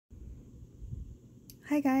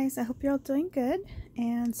Hi guys, I hope you're all doing good.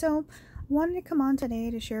 And so I wanted to come on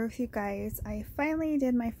today to share with you guys, I finally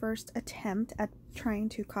did my first attempt at trying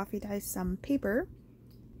to coffee dye some paper.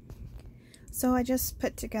 So I just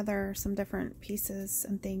put together some different pieces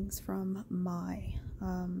and things from my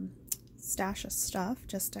stash of stuff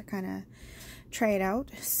just to kind of try it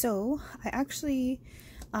out. So I actually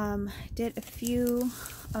did a few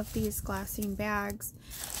of these glassine bags.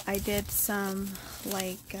 I did some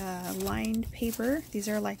like lined paper. These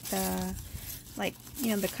are like the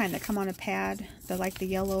the kind that come on a pad, the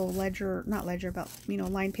yellow ledger, not ledger, but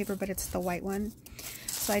lined paper, but it's the white one.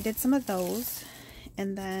 So I did some of those,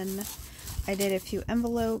 and then I did a few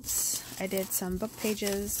envelopes. I did some book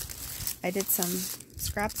pages. I did some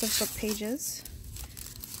scraps of book pages.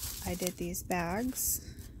 I did these bags.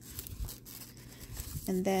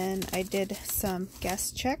 And then I did some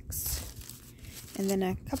guest checks, and then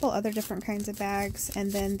a couple other different kinds of bags,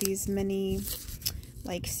 and then these mini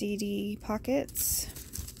like CD pockets,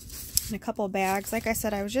 and a couple bags. Like I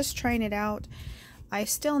said, I was just trying it out. I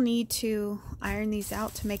still need to iron these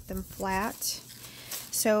out to make them flat.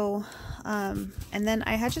 So and then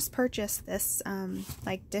I had just purchased this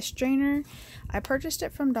like dish drainer. I purchased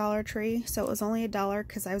it from Dollar Tree, so it was only $1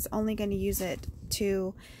 because I was only going to use it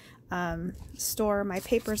to store my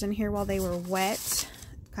papers in here while they were wet,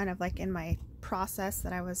 kind of like in my process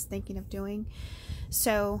that I was thinking of doing.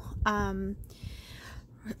 So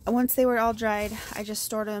once they were all dried, I just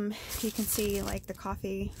stored them. You can see like the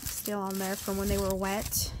coffee still on there from when they were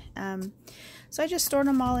wet. So I just stored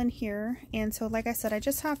them all in here, and so like I said, I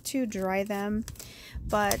just have to dry them.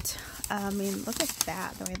 But I mean, look at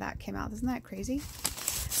that, the way that came out. Isn't that crazy?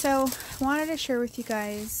 So I wanted to share with you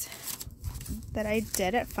guys that I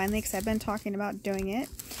did it finally, because I've been talking about doing it.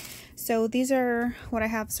 So these are what I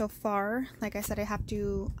have so far. Like I said, I have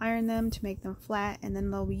to iron them to make them flat, and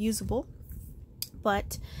then they'll be usable.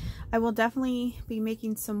 But I will definitely be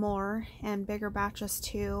making some more and bigger batches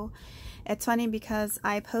too. It's funny because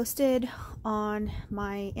I posted on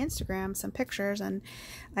my Instagram some pictures, and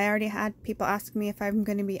I already had people ask me if I'm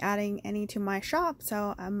going to be adding any to my shop.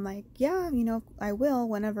 So I'm like, yeah, I will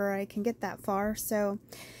whenever I can get that far. So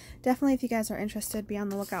definitely, if you guys are interested, be on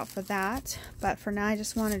the lookout for that. But for now, I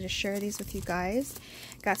just wanted to share these with you guys.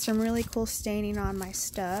 Got some really cool staining on my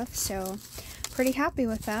stuff, so pretty happy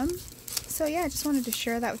with them. So yeah, I just wanted to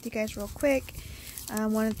share that with you guys real quick.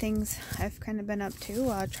 One of the things I've kind of been up to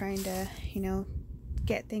while trying to,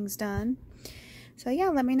 get things done. So yeah,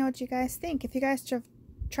 let me know what you guys think. If you guys have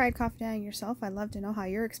tried coffee dyeing yourself, I'd love to know how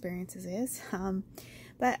your experiences is.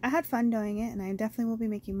 But I had fun doing it, and I definitely will be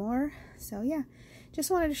making more. So yeah, just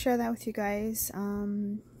wanted to share that with you guys.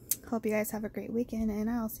 Hope you guys have a great weekend, and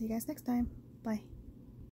I'll see you guys next time. Bye.